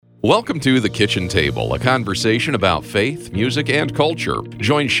Welcome to The Kitchen Table, a conversation about faith, music, and culture.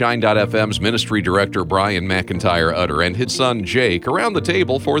 Join Shine.fm's ministry director Brian McIntyre Utter and his son Jake around the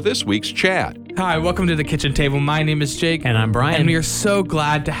table for this week's chat. Hi, welcome to The Kitchen Table. My name is Jake. And I'm Brian. And we are so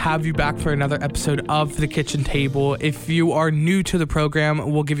glad to have you back for another episode of The Kitchen Table. If you are new to the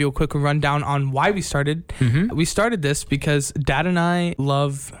program, we'll give you a quick rundown on why we started. Mm-hmm. We started this because Dad and I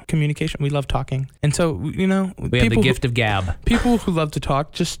love communication. We love talking. And so, you know, we have the gift of gab. People who love to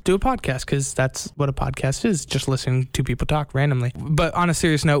talk just do a podcast because that's what a podcast is, just listening to people talk randomly. But on a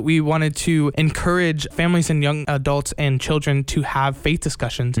serious note, we wanted to encourage families and young adults and children to have faith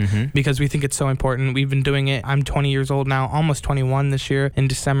discussions because we think it's so important. We've been doing it. I'm 20 years old now, almost 21 this year in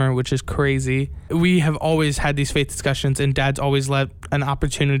December, which is crazy. We have always had these faith discussions, and Dad's always let an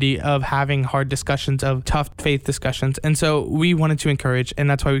opportunity of having hard discussions, of tough faith discussions. And so we wanted to encourage, and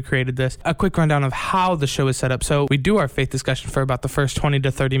that's why we created this. A quick rundown of how the show is set up. So we do our faith discussion for about the first 20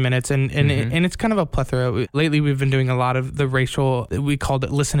 to 30 minutes, and it's kind of a plethora. Lately, we've been doing a lot of the racial, we called it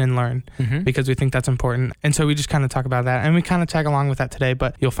listen and learn, because we think that's important. And so we just kind of talk about that, and we kind of tag along with that today,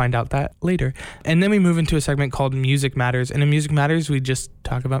 but you'll find out that later. And then we move into a segment called Music Matters. And in Music Matters, we just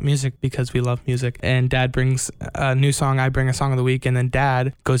talk about music because we love music. And Dad brings a new song, I bring a song of the week, and then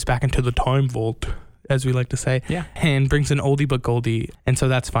Dad goes back into the time vault, as we like to say, and brings an oldie but goldie. And so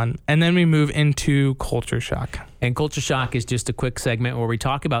that's fun. And then we move into Culture Shock. And Culture Shock is just a quick segment where we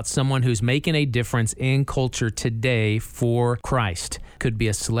talk about someone who's making a difference in culture today for Christ. Could be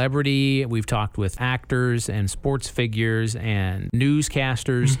a celebrity. We've talked with actors and sports figures and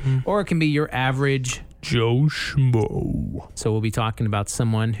newscasters, or it can be your average Joe Schmo. So we'll be talking about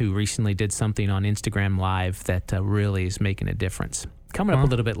someone who recently did something on Instagram Live that really is making a difference. Coming up a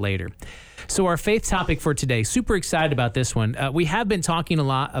little bit later. So our faith topic for today, super excited about this one. We have been talking a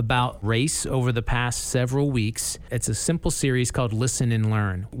lot about race over the past several weeks. It's a simple series called Listen and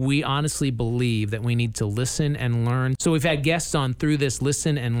Learn. We honestly believe that we need to listen and learn. So we've had guests on through this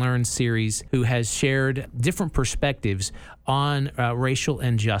Listen and Learn series who has shared different perspectives on racial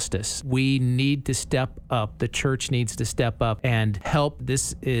injustice. We need to step up. The church needs to step up and help.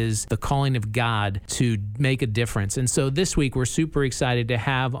 This is the calling of God to make a difference. And so this week, we're super excited to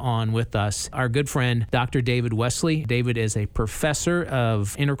have on with us our good friend, Dr. David Wesley. David is a professor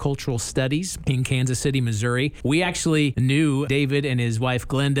of intercultural studies in Kansas City, Missouri. We actually knew David and his wife,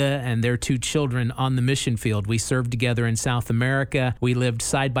 Glenda, and their two children on the mission field. We served together in South America. We lived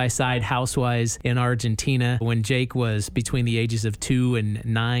side by side, housewise, in Argentina. When Jake was between the ages of 2 and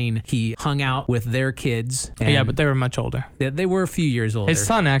 9, he hung out with their kids. Yeah, but they were much older. They were a few years older. His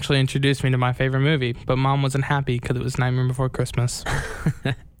son actually introduced me to my favorite movie, but Mom wasn't happy because it was Nightmare Before Christmas.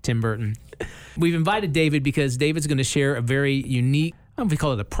 Tim Burton. We've invited David because David's going to share a very unique, I don't know if we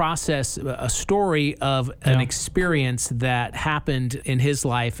call it a process, a story of an experience that happened in his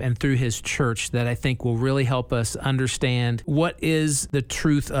life and through his church that I think will really help us understand what is the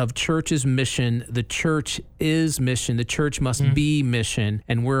truth of church's mission. The church is mission. The church must be mission,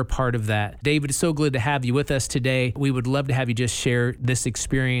 and we're a part of that. David, it's so good to have you with us today. We would love to have you just share this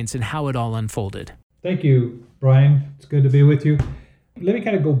experience and how it all unfolded. Thank you, Brian. It's good to be with you. Let me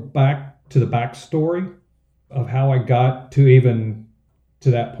kind of go back to the backstory of how I got to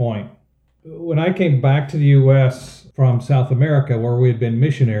that point. When I came back to the U.S. from South America, where we had been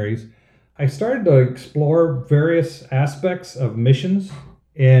missionaries, I started to explore various aspects of missions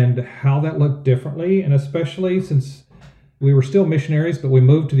and how that looked differently, and especially since we were still missionaries, but we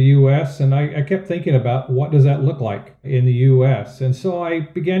moved to the U.S., and I kept thinking about what does that look like in the U.S. And so I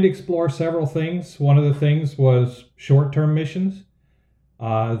began to explore several things. One of the things was short-term missions,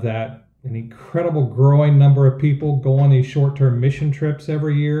 that an incredible growing number of people go on these short-term mission trips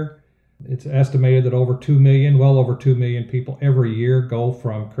every year. It's estimated that well over 2 million people every year go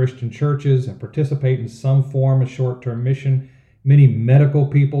from Christian churches and participate in some form of short-term mission. Many medical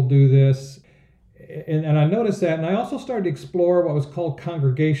people do this. And I noticed that, and I also started to explore what was called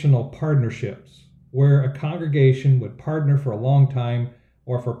congregational partnerships, where a congregation would partner for a long time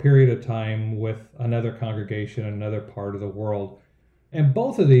or for a period of time with another congregation in another part of the world. And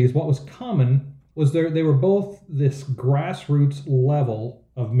both of these, what was common was they were both this grassroots level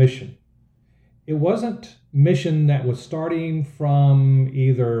of mission. It wasn't mission that was starting from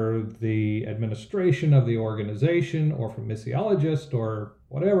either the administration of the organization or from missiologists or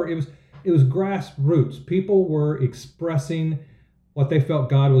whatever. It was grassroots. People were expressing what they felt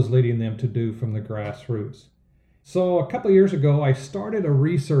God was leading them to do from the grassroots. So a couple of years ago, I started a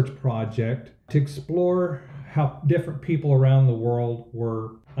research project to explore how different people around the world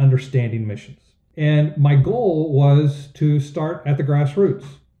were understanding missions. And my goal was to start at the grassroots,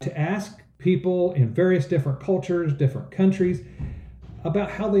 to ask people in various different cultures, different countries,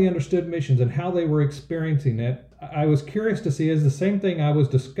 about how they understood missions and how they were experiencing it. I was curious to see is the same thing I was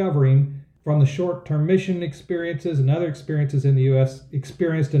discovering from the short-term mission experiences and other experiences in the U.S.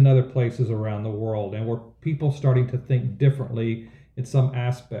 experienced in other places around the world, and were people starting to think differently in some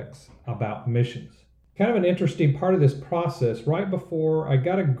aspects about missions. Kind of an interesting part of this process, right before I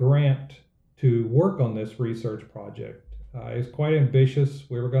got a grant to work on this research project. It was quite ambitious.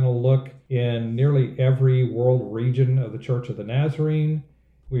 We were going to look in nearly every world region of the Church of the Nazarene.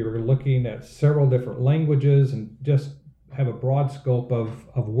 We were looking at several different languages and just have a broad scope of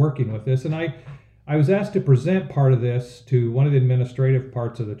working with this. And I was asked to present part of this to one of the administrative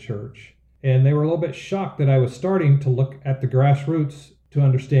parts of the church. And they were a little bit shocked that I was starting to look at the grassroots to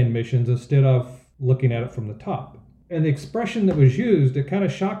understand missions instead of looking at it from the top. And the expression that was used, it kind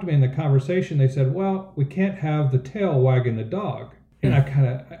of shocked me in the conversation. They said, well, we can't have the tail wagging the dog. And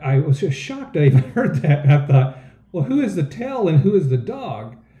I was just shocked I even heard that. And I thought, well, who is the tail and who is the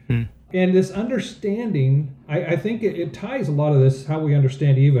dog? And this understanding, I think it ties a lot of this, how we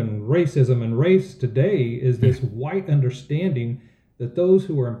understand even racism and race today, is this white understanding that those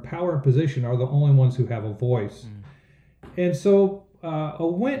who are in power and position are the only ones who have a voice. And so I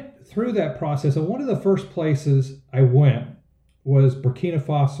went through that process, and one of the first places I went was Burkina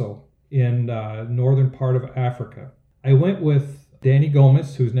Faso in northern part of Africa. I went with Danny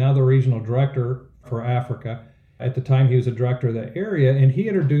Gomez, who's now the regional director for Africa. At the time, he was a director of that area, and he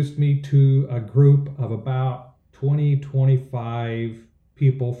introduced me to a group of about 25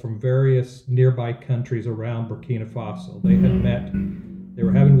 people from various nearby countries around Burkina Faso. They had met, they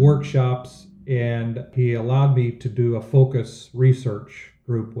were having workshops, and he allowed me to do a focus research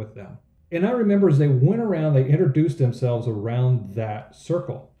group with them. And I remember as they went around, they introduced themselves around that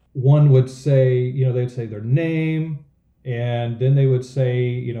circle. One would say, they'd say their name, and then they would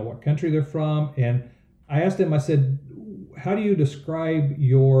say, what country they're from. And I asked them, I said, how do you describe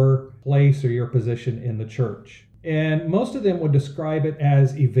your place or your position in the church? And most of them would describe it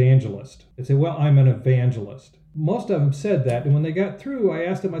as evangelist. They'd say, well, I'm an evangelist. Most of them said that. And when they got through, I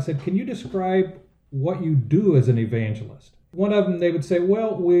asked them, I said, can you describe what you do as an evangelist? One of them, they would say,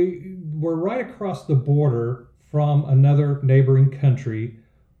 well, we're right across the border from another neighboring country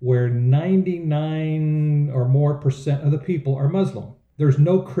where 99 or more % of the people are Muslim. There's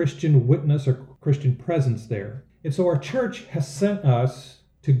no Christian witness or Christian presence there. And so our church has sent us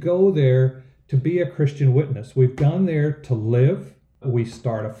to go there to be a Christian witness. We've gone there to live. We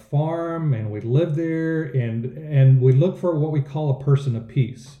start a farm and we live there, and we look for what we call a person of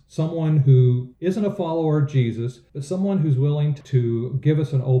peace. Someone who isn't a follower of Jesus, but someone who's willing to give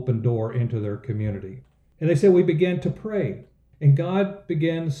us an open door into their community. And they say we begin to pray, and God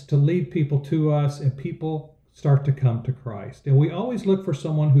begins to lead people to us, and people start to come to Christ. And we always look for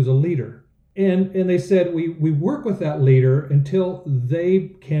someone who's a leader. And they said we work with that leader until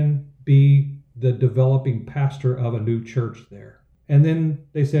they can be the developing pastor of a new church there. And then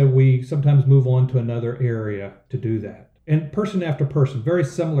they said we sometimes move on to another area to do that. And person after person, very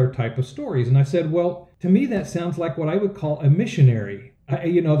similar type of stories. And I said, well, to me that sounds like what I would call a missionary.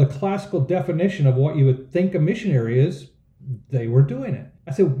 The classical definition of what you would think a missionary is, they were doing it.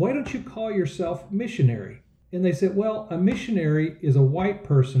 I said, why don't you call yourself missionary? And they said, well, a missionary is a white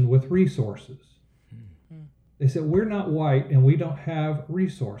person with resources. They said, we're not white and we don't have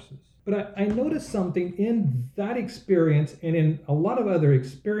resources. But I noticed something in that experience and in a lot of other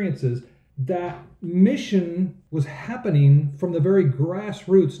experiences, that mission was happening from the very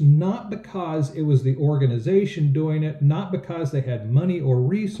grassroots, not because it was the organization doing it, not because they had money or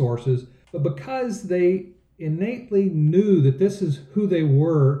resources, but because they innately knew that this is who they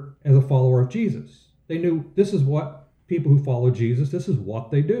were as a follower of Jesus. They knew this is what people who follow Jesus, this is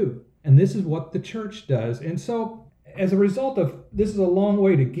what they do. And this is what the church does. And so as a result of, this is a long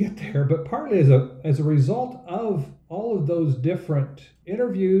way to get there, but partly as a result of all of those different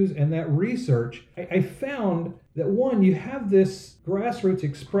interviews and that research, I found that one, you have this grassroots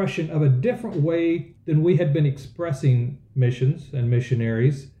expression of a different way than we had been expressing missions and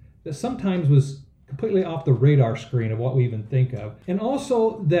missionaries that sometimes was completely off the radar screen of what we even think of. And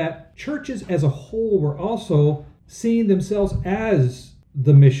also that churches as a whole were also seeing themselves as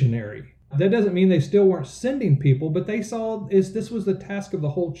the missionary. That doesn't mean they still weren't sending people, but they saw this was the task of the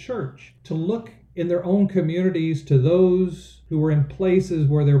whole church, to look in their own communities to those who were in places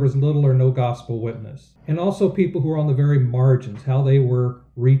where there was little or no gospel witness. And also people who were on the very margins, how they were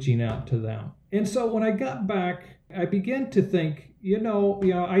reaching out to them. And so when I got back, I began to think,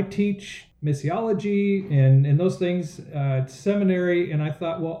 I teach missiology and those things at seminary, and I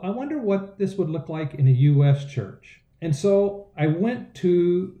thought, well, I wonder what this would look like in a U.S. church. And so I went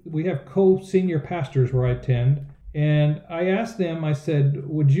to, we have co-senior pastors where I attend, And I asked them, I said,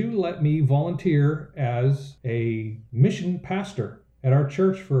 would you let me volunteer as a mission pastor at our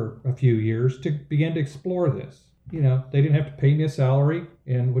church for a few years to begin to explore this? You know, they didn't have to pay me a salary,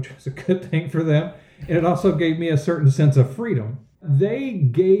 and which was a good thing for them. And it also gave me a certain sense of freedom. They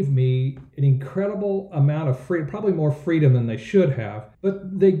gave me an incredible amount of freedom, probably more freedom than they should have,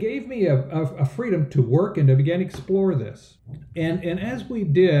 but they gave me a freedom to work and to begin to explore this. And as we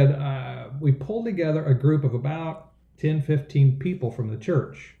did, we pulled together a group of about 10, 15 people from the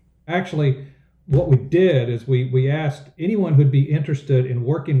church. Actually, what we did is we asked anyone who'd be interested in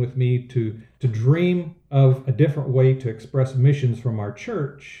working with me to dream of a different way to express missions from our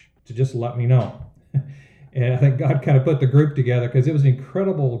church to just let me know. And I think God kind of put the group together because it was an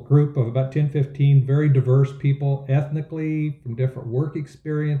incredible group of about 10, 15 very diverse people, ethnically, from different work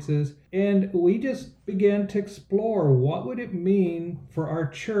experiences. And we just began to explore what would it mean for our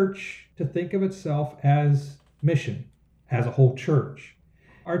church to think of itself as mission, as a whole church.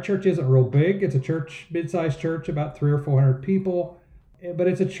 Our church isn't real big. It's a church, mid-sized church, about 300 or 400 people. But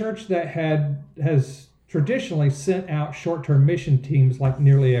it's a church that has traditionally sent out short-term mission teams like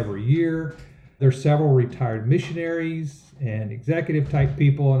nearly every year. There's several retired missionaries and executive type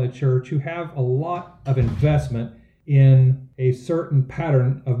people in the church who have a lot of investment in a certain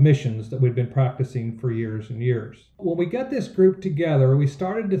pattern of missions that we've been practicing for years and years. When we got this group together, we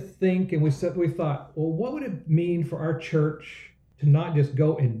started to think and we thought, well, what would it mean for our church to not just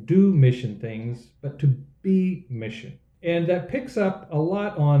go and do mission things, but to be mission? And that picks up a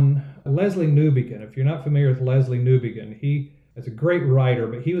lot on Leslie Newbegin. If you're not familiar with Leslie Newbegin, he is a great writer,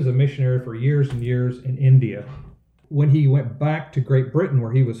 but he was a missionary for years and years in India. When he went back to Great Britain,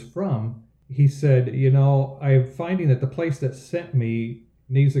 where he was from, he said, you know, I'm finding that the place that sent me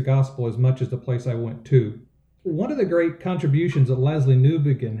needs the gospel as much as the place I went to. One of the great contributions that Leslie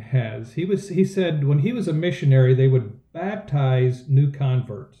Newbegin has, he said when he was a missionary, they would baptize new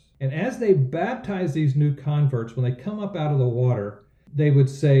converts. And as they baptize these new converts, when they come up out of the water, they would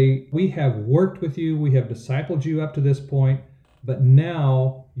say, we have worked with you, we have discipled you up to this point, but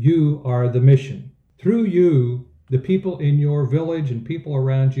now you are the mission. Through you, the people in your village and people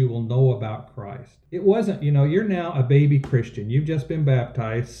around you will know about Christ. It wasn't, you know, you're now a baby Christian. You've just been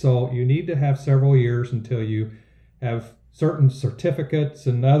baptized, so you need to have several years until you have certain certificates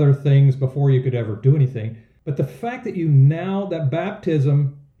and other things before you could ever do anything. But the fact that that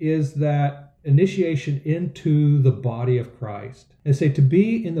baptism is that initiation into the body of Christ. And say to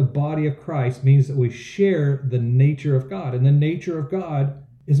be in the body of Christ means that we share the nature of God. And the nature of God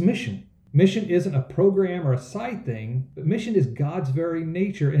is mission. Mission isn't a program or a side thing, but mission is God's very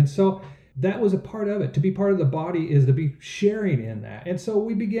nature. And so that was a part of it. To be part of the body is to be sharing in that. And so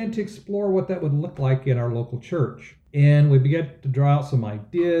we began to explore what that would look like in our local church. And we began to draw out some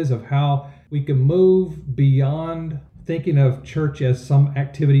ideas of how we can move beyond thinking of church as some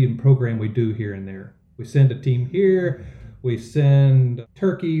activity and program we do here and there. We send a team here, we send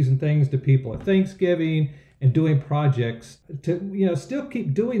turkeys and things to people at Thanksgiving, and doing projects to, you know, still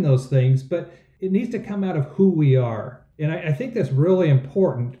keep doing those things, but it needs to come out of who we are. And I think that's really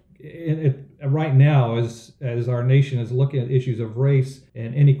important right now as our nation is looking at issues of race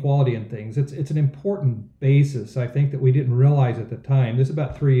and inequality and things. It's an important basis, I think, that we didn't realize at the time. This is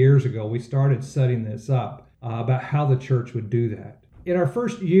about 3 years ago, we started setting this up. About how the church would do that. In our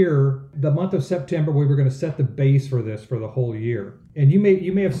first year, the month of September, we were going to set the base for this for the whole year. And you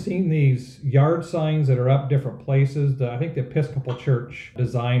may have seen these yard signs that are up different places. I think the Episcopal Church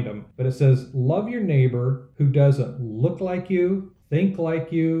designed them. But it says, love your neighbor who doesn't look like you, think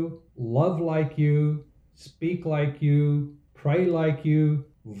like you, love like you, speak like you, pray like you,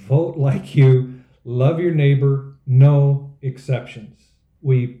 vote like you. Love your neighbor, no exceptions.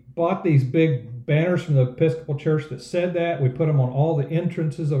 We bought these big banners from the Episcopal Church that said that. We put them on all the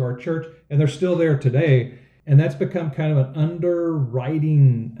entrances of our church, and they're still there today. And that's become kind of an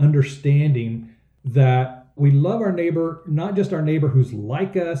underwriting understanding that we love our neighbor, not just our neighbor who's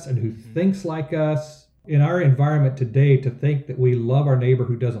like us and who thinks like us. In our environment today, to think that we love our neighbor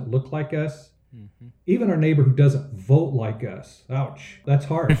who doesn't look like us, even our neighbor who doesn't vote like us. Ouch, that's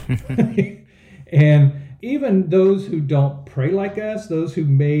hard. And even those who don't pray like us, those who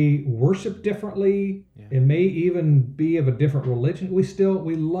may worship differently and may even be of a different religion,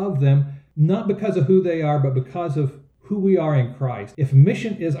 we love them, not because of who they are, but because of who we are in Christ. If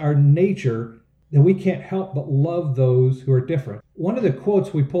mission is our nature, then we can't help but love those who are different. One of the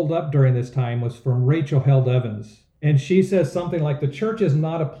quotes we pulled up during this time was from Rachel Held Evans. And she says something like, the church is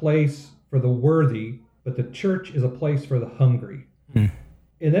not a place for the worthy, but the church is a place for the hungry.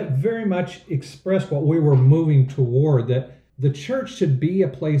 And that very much expressed what we were moving toward, that The church should be a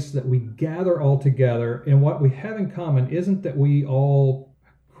place that we gather all together, and what we have in common isn't that we all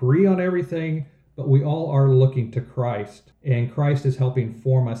agree on everything, but we all are looking to Christ, and Christ is helping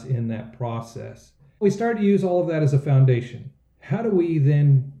form us in that process. We start to use all of that as a foundation. How do we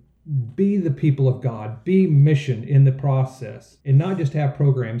then be the people of God, be mission in the process, and not just have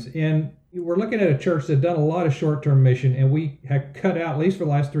programs? And we're looking at a church that's done a lot of short-term mission, and we have cut out, at least for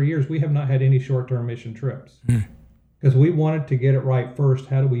the last 3 years, we have not had any short-term mission trips. Because we wanted to get it right first.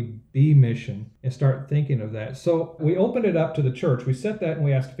 How do we be mission and start thinking of that? So we opened it up to the church. We set that and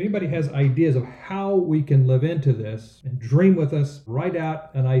we asked if anybody has ideas of how we can live into this and dream with us, write out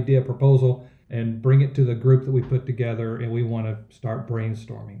an idea proposal and bring it to the group that we put together, and we want to start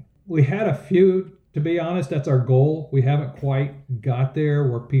brainstorming. We had a few, to be honest, that's our goal. We haven't quite got there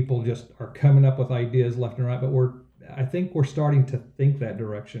where people just are coming up with ideas left and right, but I think we're starting to think that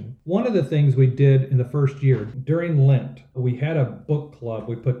direction. One of the things we did in the first year, during Lent, we had a book club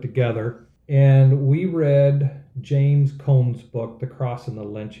we put together, and we read James Cone's book, The Cross and the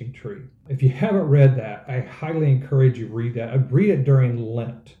Lynching Tree. If you haven't read that, I highly encourage you to read that. Read it during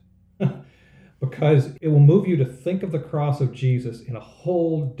Lent because it will move you to think of the cross of Jesus in a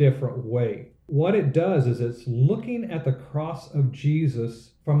whole different way. What it does is it's looking at the cross of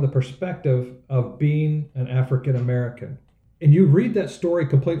Jesus from the perspective of being an African American. And you read that story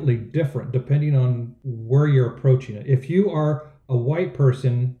completely different depending on where you're approaching it. If you are a white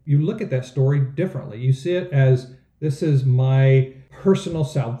person, you look at that story differently. You see it as, this is my personal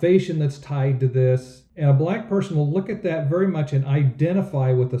salvation that's tied to this. And a black person will look at that very much and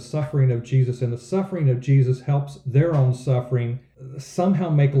identify with the suffering of Jesus. And the suffering of Jesus helps their own suffering somehow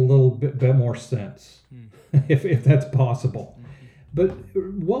make a little bit more sense, if that's possible. But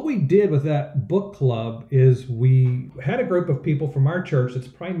what we did with that book club is we had a group of people from our church that's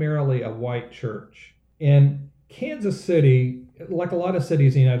primarily a white church. And Kansas City, like a lot of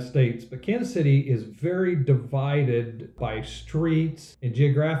cities in the United States, but Kansas City is very divided by streets, and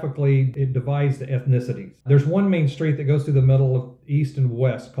geographically it divides the ethnicities. There's one main street that goes through the middle of east and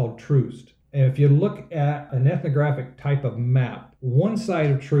west called Troost. And if you look at an ethnographic type of map, one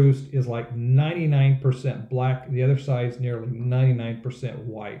side of Troost is like 99% black, the other side is nearly 99%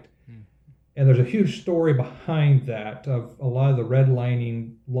 white. And there's a huge story behind that of a lot of the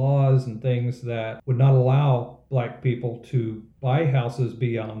redlining laws and things that would not allow black people to buy houses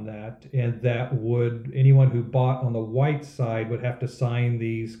beyond that, and that would, anyone who bought on the white side would have to sign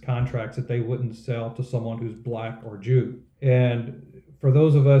these contracts that they wouldn't sell to someone who's black or Jew. And for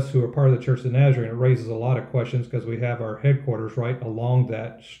those of us who are part of the Church of the Nazarene, it raises a lot of questions because we have our headquarters right along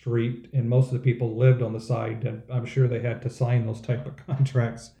that street, and most of the people lived on the side, and I'm sure they had to sign those type of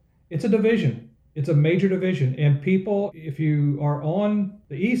contracts. It's a division. It's a major division. And people, if you are on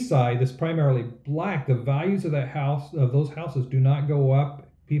the east side that's primarily black, the values of that house, of those houses, do not go up.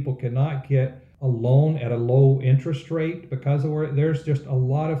 People cannot get a loan at a low interest rate because of where there's just a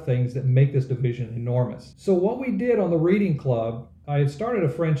lot of things that make this division enormous. So what we did on the reading club, I had started a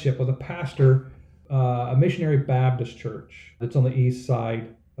friendship with a pastor, a missionary Baptist church that's on the east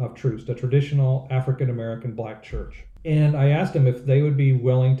side of Troost, a traditional African American black church. And I asked them if they would be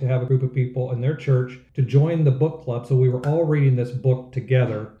willing to have a group of people in their church to join the book club, so we were all reading this book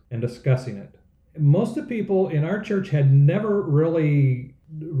together and discussing it. Most of the people in our church had never really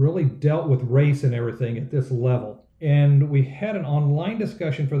dealt with race and everything at this level. And we had an online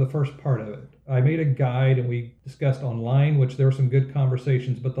discussion for the first part of it. I made a guide and we discussed online, which there were some good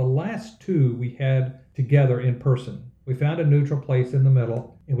conversations, but the last two we had together in person. We found a neutral place in the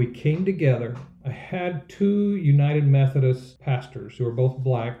middle and we came together. I had two United Methodist pastors who are both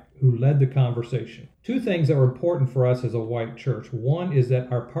black who led the conversation. Two things that were important for us as a white church. One is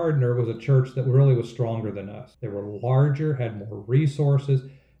that our partner was a church that really was stronger than us. They were larger, had more resources,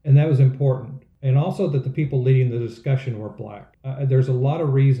 and that was important. And also that the people leading the discussion were black. There's a lot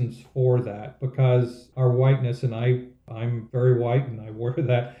of reasons for that because our whiteness, and I'm very white and I wear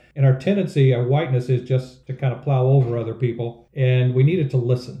that, and our tendency, our whiteness is just to kind of plow over other people, and we needed to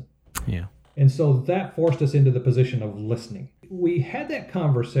listen. Yeah. And so that forced us into the position of listening. We had that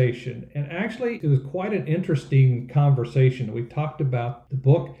conversation, and actually it was quite an interesting conversation. We talked about the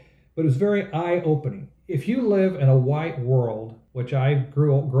book, but it was very eye-opening. If you live in a white world, which I've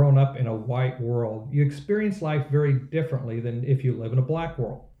grown up in a white world, you experience life very differently than if you live in a black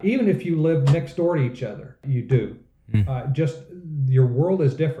world. Even if you live next door to each other, you do. Just your world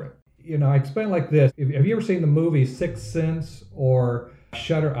is different. You know, I explain it like this. Have you ever seen the movie Sixth Sense or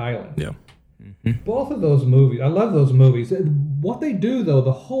Shutter Island? Yeah. Mm-hmm. Both of those movies, I love those movies. What they do, though,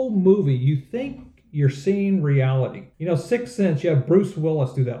 the whole movie, you think you're seeing reality. You know, Sixth Sense, you have Bruce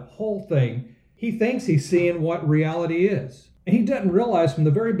Willis do that whole thing. He thinks he's seeing what reality is. And he doesn't realize from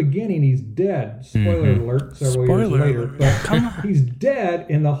the very beginning he's dead. Spoiler alert, several years later. But he's dead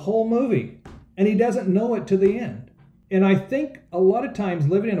in the whole movie. And he doesn't know it to the end. And I think a lot of times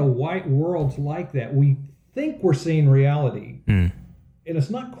living in a white world's like that. We think we're seeing reality. And it's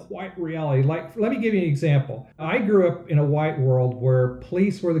not quite reality. Like, let me give you an example. I grew up in a white world where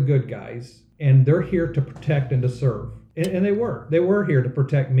police were the good guys, and they're here to protect and to serve. And they were. They were here to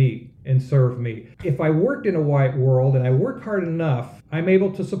protect me and serve me. If I worked in a white world and I work hard enough, I'm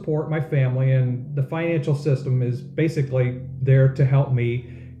able to support my family, and the financial system is basically there to help me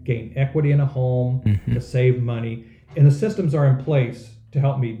gain equity in a home, to save money. And the systems are in place to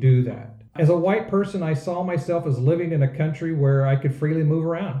help me do that. As a white person, I saw myself as living in a country where I could freely move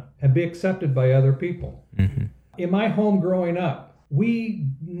around and be accepted by other people. In my home growing up, we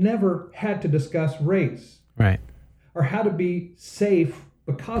never had to discuss race. Right. Or how to be safe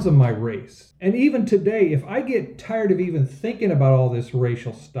because of my race. And even today, if I get tired of even thinking about all this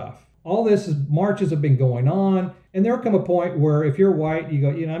racial stuff, all this marches have been going on, and there'll come a point where if you're white, you go,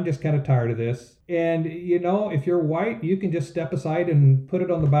 I'm just kind of tired of this. And, if you're white, you can just step aside and put it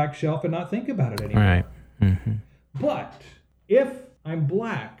on the back shelf and not think about it anymore. Right. But if I'm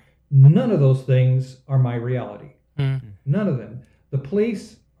black, none of those things are my reality. None of them. The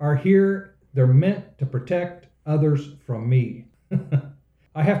police are here. They're meant to protect others from me.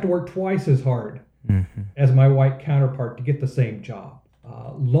 I have to work twice as hard as my white counterpart to get the same job.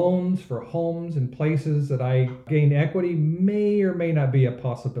 Loans for homes and places that I gain equity may or may not be a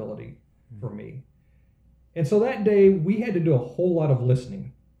possibility for me. And so that day we had to do a whole lot of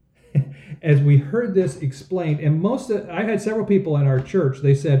listening as we heard this explained. And I had several people in our church,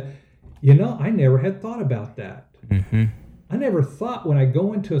 they said, I never had thought about that. I never thought when I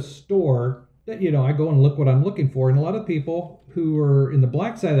go into a store that, I go and look what I'm looking for. And a lot of people who were in the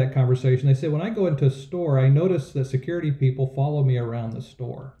black side of that conversation, they said, when I go into a store, I notice that security people follow me around the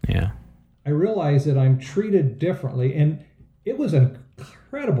store. Yeah. I realize that I'm treated differently. And it was an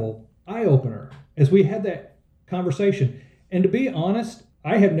incredible eye-opener as we had that conversation. And to be honest,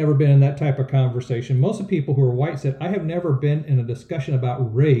 I have never been in that type of conversation. Most of the people who are white said, I have never been in a discussion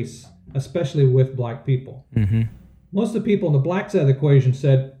about race, especially with black people. Most of the people on the black side of the equation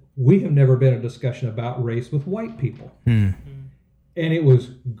said, we have never been in a discussion about race with white people. And it was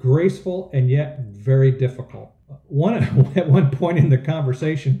graceful and yet very difficult. At one point in the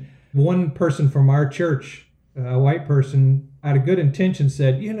conversation, one person from our church, a white person, out of good intention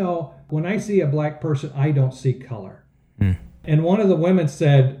said, when I see a black person, I don't see color. And one of the women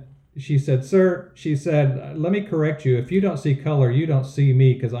said, sir, let me correct you. If you don't see color, you don't see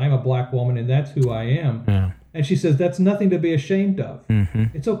me, because I'm a black woman and that's who I am. Yeah. And she says, that's nothing to be ashamed of.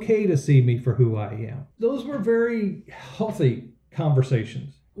 It's okay to see me for who I am. Those were very healthy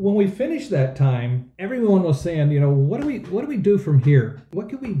conversations. When we finished that time, everyone was saying, what do we do from here? What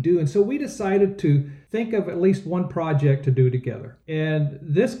can we do? And so we decided to think of at least one project to do together. And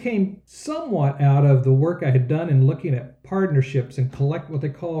this came somewhat out of the work I had done in looking at partnerships and what they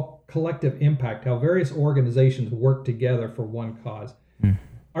call collective impact, how various organizations work together for one cause.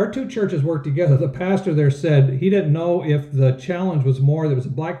 Our two churches worked together. The pastor there said he didn't know if the challenge was more there was a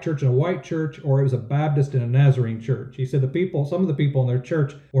black church and a white church, or it was a Baptist and a Nazarene church. He said some of the people in their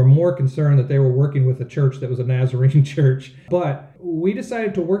church were more concerned that they were working with a church that was a Nazarene church. But we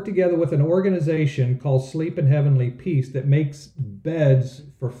decided to work together with an organization called Sleep in Heavenly Peace that makes beds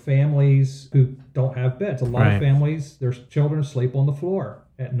for families who don't have beds. A lot of families, their children sleep on the floor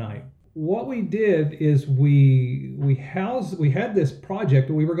at night. What we did is we had this project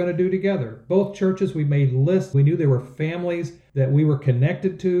that we were going to do together. Both churches, we made lists. We knew there were families that we were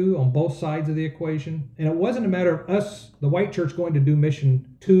connected to on both sides of the equation. And it wasn't a matter of us, the white church, going to do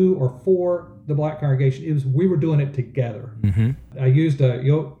mission to or for the black congregation. It was we were doing it together. I used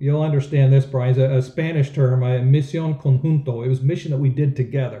you'll understand this, Brian, a Spanish term, misión conjunto. It was mission that we did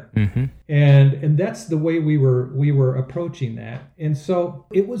together. And that's the way we were approaching that. And so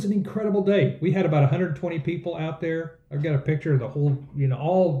it was an incredible day. We had about 120 people out there. I've got a picture of the whole,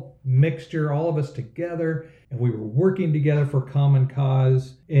 all mixture, all of us together. And we were working together for a common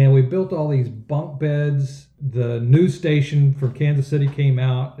cause. And we built all these bunk beds. The news station from Kansas City came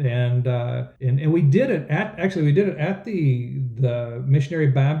out, and we did it at the Missionary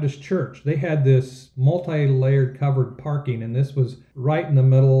Baptist Church. They had this multi-layered covered parking, and this was right in the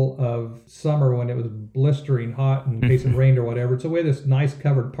middle of summer when it was blistering hot in case it rained or whatever. So we had this nice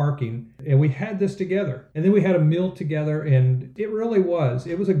covered parking, and we had this together. And then we had a meal together, and it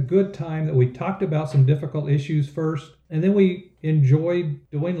was a good time that we talked about some difficult issues first, and then we enjoyed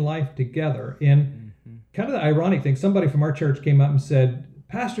doing life together. And kind of the ironic thing, somebody from our church came up and said,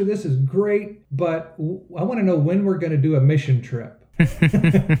 Pastor, this is great, but I want to know when we're going to do a mission trip.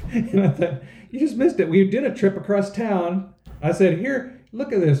 And I thought, you just missed it. We did a trip across town. I said, here,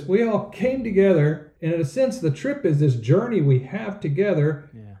 look at this. We all came together. And in a sense, the trip is this journey we have together.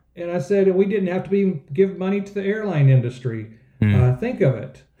 Yeah. And I said, we didn't have to give money to the airline industry. Think of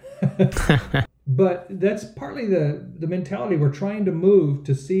it. But that's partly the mentality we're trying to move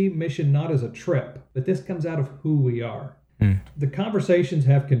to see mission not as a trip, but this comes out of who we are. The conversations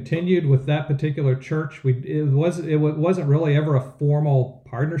have continued with that particular church. It wasn't really ever a formal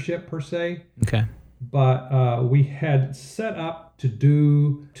partnership per se. Okay. But we had set up to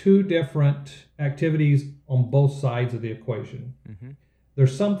do 2 different activities on both sides of the equation. Mm-hmm.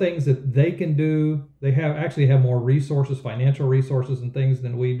 There's some things that they can do. They actually have more resources, financial resources and things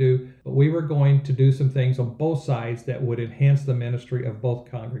than we do. But we were going to do some things on both sides that would enhance the ministry of both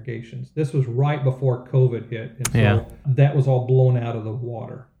congregations. This was right before COVID hit. And so that was all blown out of the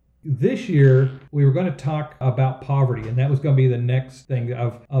water. This year, we were going to talk about poverty, and that was going to be the next thing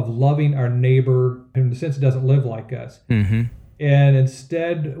of loving our neighbor in the sense it doesn't live like us. Mm-hmm. And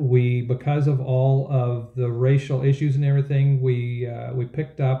instead, because of all of the racial issues and everything, we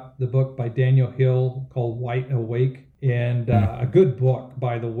picked up the book by Daniel Hill called White Awake, and a good book,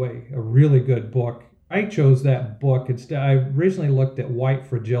 by the way, a really good book. I chose that book instead. I originally looked at White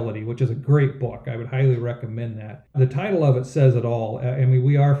Fragility, which is a great book. I would highly recommend that. The title of it says it all. I mean,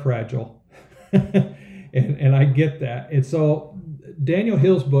 we are fragile, and I get that. And so Daniel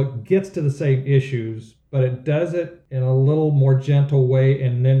Hill's book gets to the same issues, but it does it in a little more gentle way.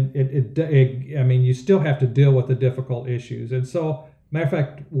 And then you still have to deal with the difficult issues. And so, matter of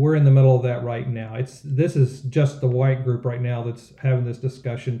fact, we're in the middle of that right now. This is just the white group right now that's having this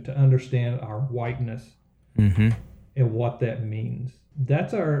discussion to understand our whiteness and what that means.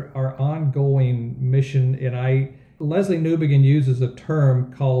 That's our ongoing mission. And Leslie Newbegin uses a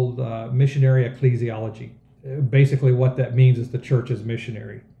term called missionary ecclesiology. Basically what that means is the church is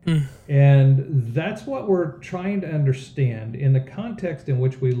missionary. And that's what we're trying to understand in the context in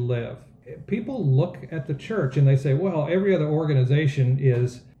which we live. People look at the church and they say, well, every other organization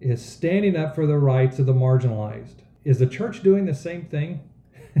is standing up for the rights of the marginalized. Is the church doing the same thing?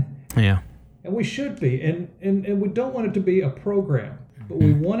 Yeah. And we should be. And we don't want it to be a program, but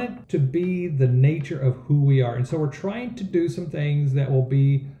we want it to be the nature of who we are. And so we're trying to do some things that will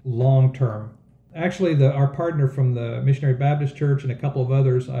be long-term. Actually, our partner from the Missionary Baptist Church and a couple of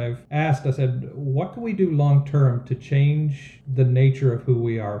others, I said, what can we do long-term to change the nature of who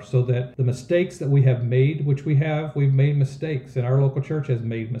we are so that the mistakes that we have made, which we've made mistakes, and our local church has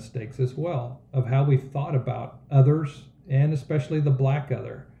made mistakes as well, of how we've thought about others, and especially the black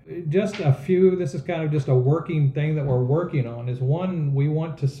other. Just a few, this is kind of just a working thing that we're working on, is one, we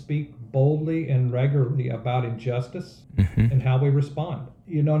want to speak boldly and regularly about injustice and how we respond.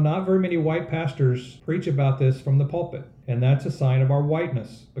 Not very many white pastors preach about this from the pulpit, and that's a sign of our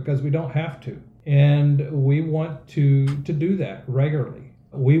whiteness because we don't have to. And we want to do that regularly.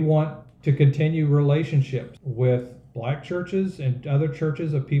 We want to continue relationships with black churches and other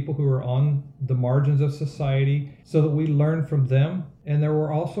churches of people who are on the margins of society so that we learn from them. And then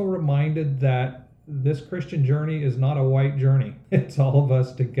we're also reminded that this Christian journey is not a white journey. It's all of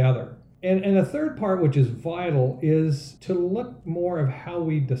us together. And the third part, which is vital, is to look more of how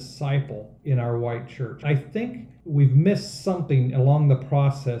we disciple in our white church. I think we've missed something along the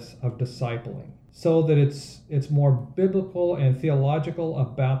process of discipling so that it's more biblical and theological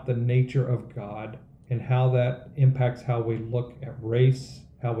about the nature of God and how that impacts how we look at race,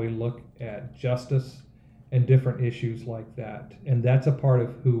 how we look at justice, and different issues like that. And that's a part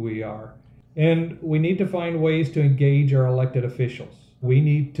of who we are. And we need to find ways to engage our elected officials. We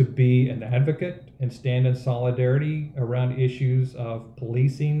need to be an advocate and stand in solidarity around issues of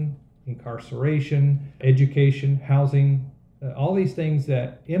policing, incarceration, education, housing, all these things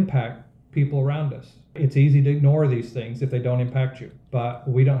that impact people around us. It's easy to ignore these things if they don't impact you, but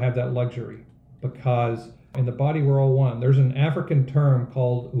we don't have that luxury because in the body we're all one. There's an African term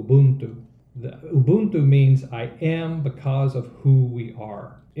called Ubuntu. Ubuntu means I am because of who we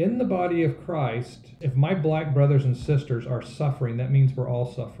are. In the body of Christ, if my black brothers and sisters are suffering, that means we're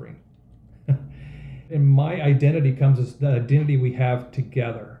all suffering. And my identity comes as the identity we have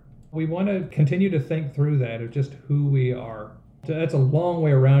together. We want to continue to think through that of just who we are. So that's a long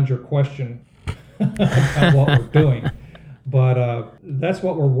way around your question of what we're doing. But that's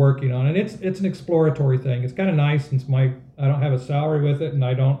what we're working on. And it's an exploratory thing. It's kind of nice since I don't have a salary with it and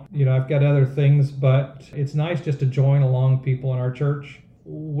I don't, I've got other things, but it's nice just to join along people in our church.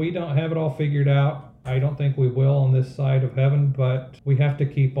 We don't have it all figured out. I don't think we will on this side of heaven, but we have to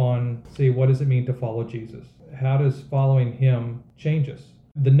keep on, see what does it mean to follow Jesus? How does following him change us?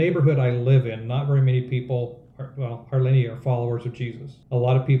 The neighborhood I live in, not very many people, hardly any are followers of Jesus. A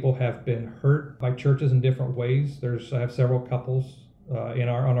lot of people have been hurt by churches in different ways. I have several couples on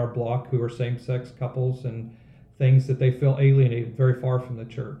our block who are same-sex couples, and things that they feel alienated very far from the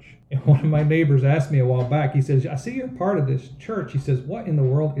church. And one of my neighbors asked me a while back, he says, I see you're part of this church. He says, what in the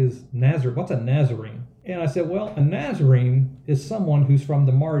world is Nazarene? What's a Nazarene? And I said, well, a Nazarene is someone who's from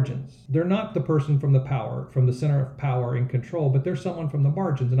the margins. They're not the person from the center of power and control, but they're someone from the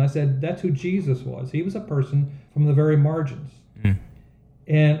margins. And I said, that's who Jesus was. He was a person from the very margins. Mm.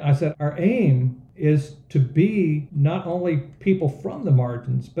 And I said, our aim is to be not only people from the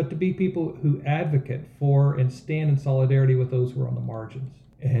margins, but to be people who advocate for and stand in solidarity with those who are on the margins.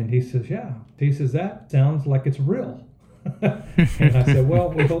 And he says, yeah. He says, that sounds like it's real. And I said, well,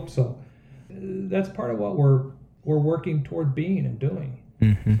 we hope so. That's part of what we're working toward being and doing.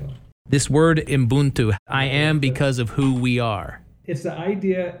 Mm-hmm. So. This word Ubuntu, I am because of who we are. It's the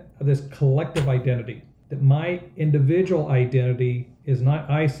idea of this collective identity, that my individual identity is not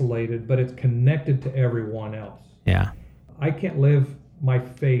isolated, but it's connected to everyone else. Yeah. I can't live my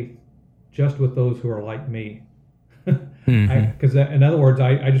faith just with those who are like me. Because in other words,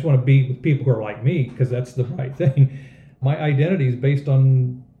 I just want to be with people who are like me, because that's the right thing. My identity is based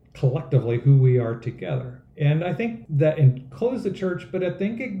on collectively who we are together. And I think that includes the church, but I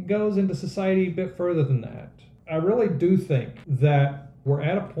think it goes into society a bit further than that. I really do think that we're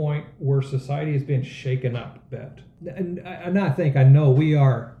at a point where society is being shaken up a bit. And I know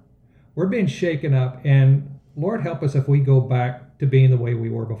we're being shaken up, and Lord help us if we go back to being the way we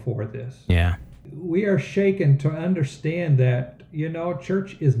were before this. Yeah. We are shaken to understand that,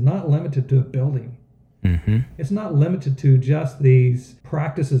 church is not limited to a building. Mm-hmm. It's not limited to just these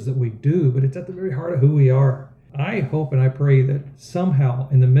practices that we do, but it's at the very heart of who we are. I hope and I pray that somehow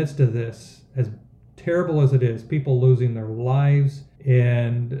in the midst of this, as terrible as it is, people losing their lives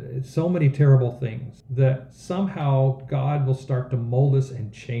and so many terrible things, that somehow God will start to mold us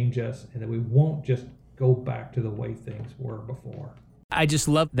and change us, and that we won't just go back to the way things were before. I just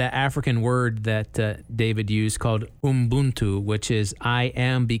love that African word that David used called Ubuntu, which is I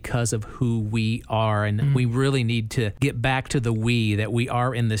am because of who we are. And we really need to get back to the we, that we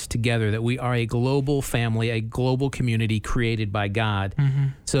are in this together, that we are a global family, a global community created by God. Mm-hmm.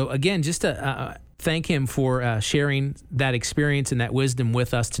 So again, just to thank him for sharing that experience and that wisdom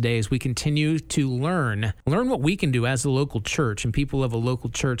with us today as we continue to learn what we can do as a local church and people of a local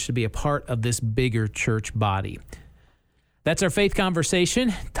church to be a part of this bigger church body. That's our faith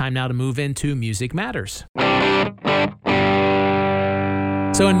conversation. Time now to move into Music Matters.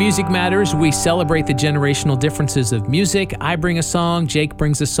 So in Music Matters, we celebrate the generational differences of music. I bring a song, Jake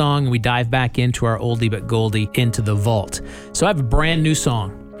brings a song, and we dive back into our oldie but goldie, into the vault. So I have a brand new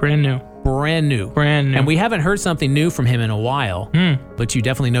song. Brand new. And we haven't heard something new from him in a while, but you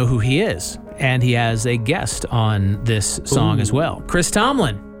definitely know who he is. And he has a guest on this song as well. Chris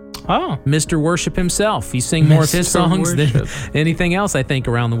Tomlin. Oh. Mr. Worship himself. You sing more of his songs than anything else, I think,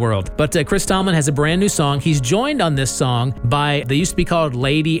 around the world. But Chris Tomlin has a brand new song. He's joined on this song by, they used to be called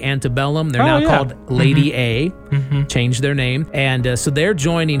Lady Antebellum. They're now called Lady A. Mm-hmm. Changed their name. And so they're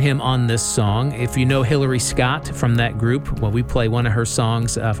joining him on this song. If you know Hillary Scott from that group, well, we play one of her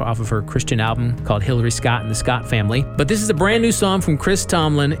songs off of her Christian album called Hillary Scott and the Scott Family. But this is a brand new song from Chris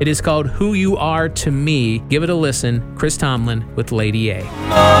Tomlin. It is called Who You Are to Me. Give it a listen. Chris Tomlin with Lady A.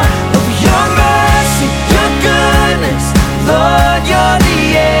 Of your mercy, your goodness, Lord, you're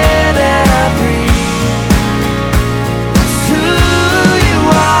the air that I breathe. It's who you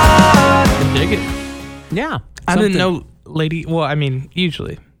are. Dig it. Yeah. I didn't know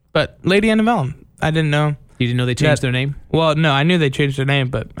usually, but Lady Antebellum, I didn't know. You didn't know they changed their name? Well, no, I knew they changed their name,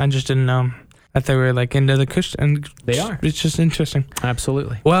 but I just didn't know that they were like into the Christian. They are. It's just interesting.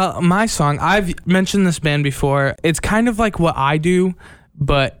 Absolutely. Well, my song, I've mentioned this band before. It's kind of like what I do,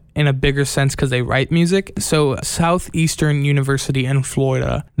 but in a bigger sense because they write music. So Southeastern University in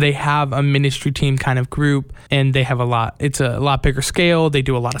Florida, they have a ministry team kind of group, and they have it's a lot bigger scale. They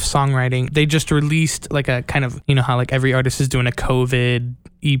do a lot of songwriting. They just released like a kind of, how like every artist is doing a COVID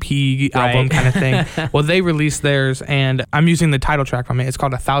EP album kind of thing. Well, they released theirs, and I'm using the title track from it. It's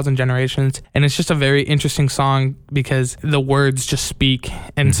called 1,000 Generations, and it's just a very interesting song because the words just speak.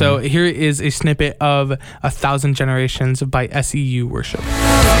 And so here is a snippet of 1,000 Generations by SEU Worship.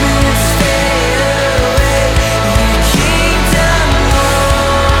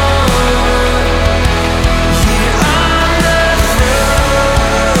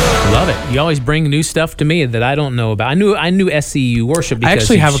 Love it. You always bring new stuff to me that I don't know about. I knew SEU Worship because I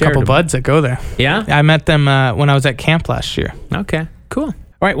actually have a couple buds that go there. Yeah? I met them when I was at camp last year. Okay, cool.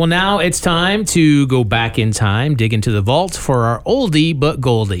 All right, well, now it's time to go back in time, dig into the vault for our oldie but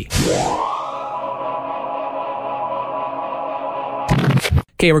goldie.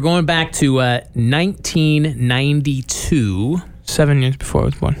 Okay, we're going back to 1992. 7 years before I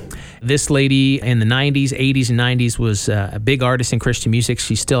was born. This lady in the 90s, 80s, and 90s was a big artist in Christian music.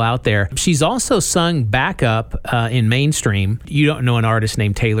 She's still out there. She's also sung backup in mainstream. You don't know an artist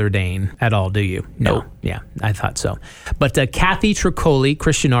named Taylor Dane at all, do you? No. Yeah, I thought so. But Kathy Tricoli,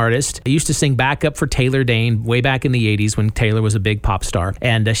 Christian artist, used to sing backup for Taylor Dane way back in the 80s when Taylor was a big pop star.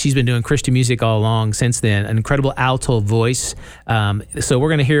 And she's been doing Christian music all along since then. An incredible alto voice. So we're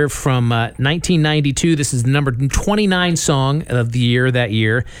going to hear from 1992. This is the number 29 song of the year that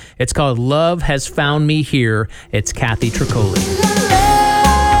year. It's called Love Has Found Me Here. It's Kathy Tricoli.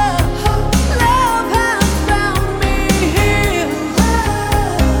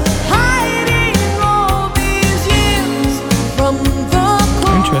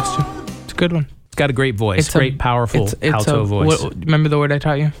 Interesting. It's a good one. It's got a great voice. Great, powerful alto voice. Remember the word I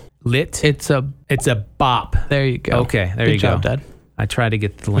taught you? Lit? It's a bop. There you go. Okay, there Good you go. job, Dad. I try to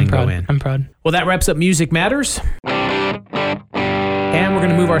get the lingo in. I'm proud. Well, that wraps up Music Matters. And we're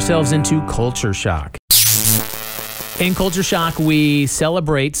going to move ourselves into Culture Shock. In Culture Shock, we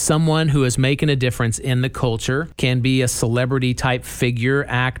celebrate someone who is making a difference in the culture. Can be a celebrity type figure,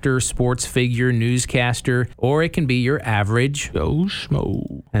 actor, sports figure, newscaster, or it can be your average Joe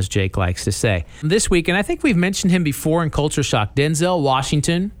Schmo, as Jake likes to say. This week, and I think we've mentioned him before in Culture Shock, Denzel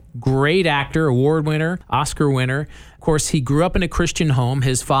Washington, great actor, award winner, Oscar winner. Of course, he grew up in a Christian home.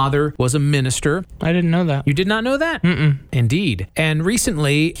 His father was a minister. I didn't know that. You did not know that? Mm-mm. Indeed. And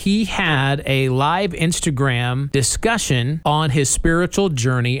recently, he had a live Instagram discussion on his spiritual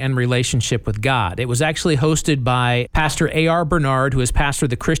journey and relationship with God. It was actually hosted by Pastor A.R. Bernard, who is pastor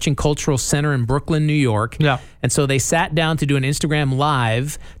of the Christian Cultural Center in Brooklyn, New York. Yeah. And so they sat down to do an Instagram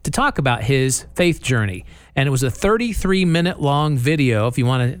live to talk about his faith journey. And it was a 33-minute long video. If you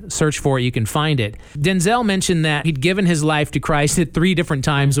want to search for it, you can find it. Denzel mentioned that he'd given his life to Christ at 3 different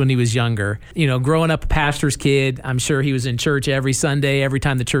times when he was younger. You know, growing up a pastor's kid, I'm sure he was in church every Sunday, every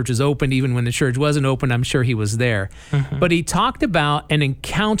time the church was open. Even when the church wasn't open, I'm sure he was there. Mm-hmm. But he talked about an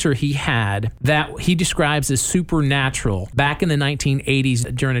encounter he had that he describes as supernatural back in the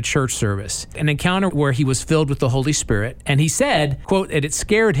 1980s during a church service. An encounter where he was filled with the Holy Spirit. And he said, quote, it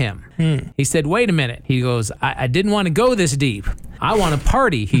scared him. He said, wait a minute. He goes, I didn't want to go this deep. I want to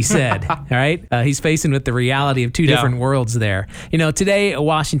party, he said. All right. He's facing with the reality of two different worlds there. You know, today,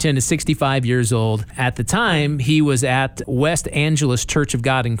 Washington is 65 years old. At the time, he was at West Angeles Church of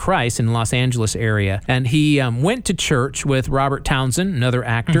God in Christ in the Los Angeles area. And he went to church with Robert Townsend, another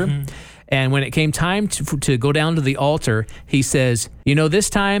actor. Mm-hmm. And when it came time to go down to the altar, he says, you know,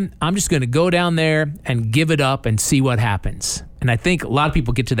 this time I'm just going to go down there and give it up and see what happens. And I think a lot of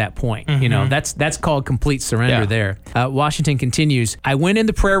people get to that point. Mm-hmm. You know, that's called complete surrender there. Washington continues, I went in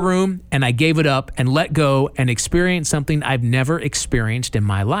the prayer room and I gave it up and let go and experienced something I've never experienced in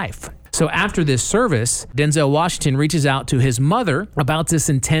my life. So after this service, Denzel Washington reaches out to his mother about this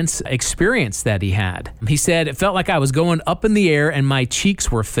intense experience that he had. He said, it felt like I was going up in the air and my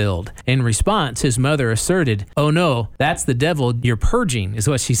cheeks were filled. In response, his mother asserted, oh no, that's the devil you're purging, is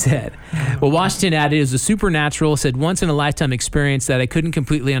what she said. Well, Washington added, it was a supernatural, said once in a lifetime experience that I couldn't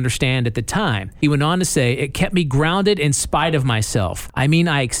completely understand at the time. He went on to say, it kept me grounded in spite of myself. I mean,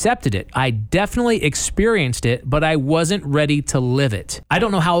 I accepted it. I definitely experienced it, but I wasn't ready to live it. I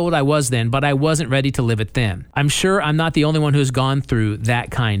don't know how old I was then, but I wasn't ready to live it then. I'm sure I'm not the only one who's gone through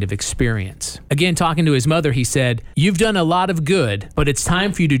that kind of experience. Again, talking to his mother, he said, you've done a lot of good, but it's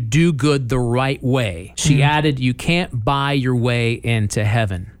time for you to do good the right way. She added, you can't buy your way into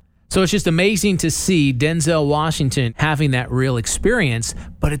heaven. So it's just amazing to see Denzel Washington having that real experience,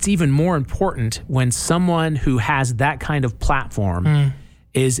 but it's even more important when someone who has that kind of platform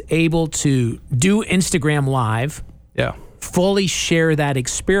is able to do Instagram Live, fully share that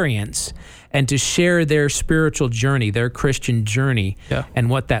experience, and to share their spiritual journey, their Christian journey, and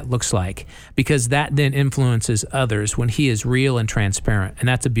what that looks like. Because that then influences others when he is real and transparent. And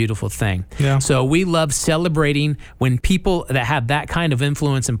that's a beautiful thing. Yeah. So we love celebrating when people that have that kind of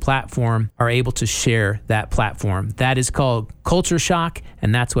influence and platform are able to share that platform. That is called Culture Shock,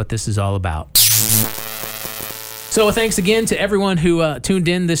 and that's what this is all about. So thanks again to everyone who tuned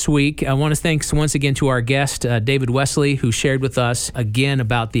in this week. I want to thanks once again to our guest, David Wesley, who shared with us again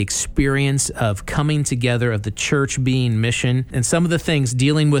about the experience of coming together, of the church being mission, and some of the things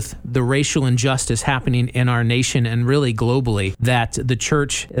dealing with the racial injustice happening in our nation and really globally, that the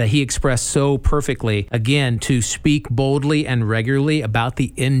church, he expressed so perfectly, again, to speak boldly and regularly about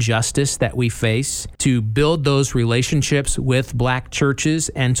the injustice that we face, to build those relationships with Black churches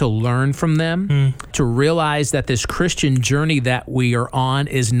and to learn from them, to realize that this Christian journey that we are on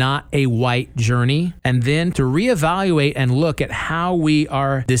is not a white journey, and then to reevaluate and look at how we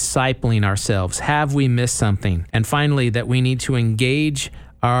are discipling ourselves. Have we missed something? And finally, that we need to engage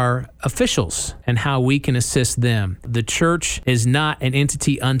our officials and how we can assist them. The church is not an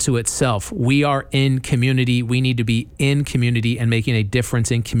entity unto itself. We are in community. We need to be in community and making a difference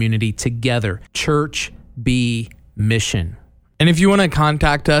in community together. Church be mission. And if you want to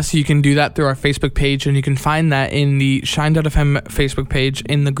contact us, you can do that through our Facebook page, and you can find that in the Shine.fm Facebook page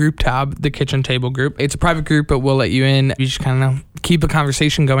in the group tab, the Kitchen Table group. It's a private group, but we'll let you in. You just kind of keep a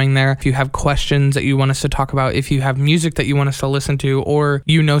conversation going there. If you have questions that you want us to talk about, if you have music that you want us to listen to, or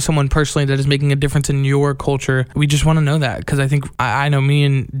you know someone personally that is making a difference in your culture, we just want to know that, because I think I know me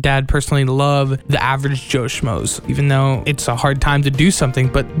and Dad personally love the average Joe Schmoes, even though it's a hard time to do something,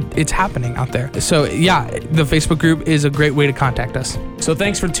 but it's happening out there. So yeah, the Facebook group is a great way to contact us. So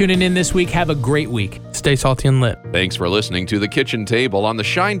thanks for tuning in this week. Have a great week. Stay salty and lit. Thanks for listening to The Kitchen Table on the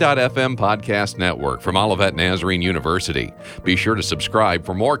Shine.fm podcast network from Olivet Nazarene University. Be sure to subscribe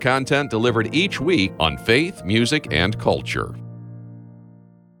for more content delivered each week on faith, music, and culture.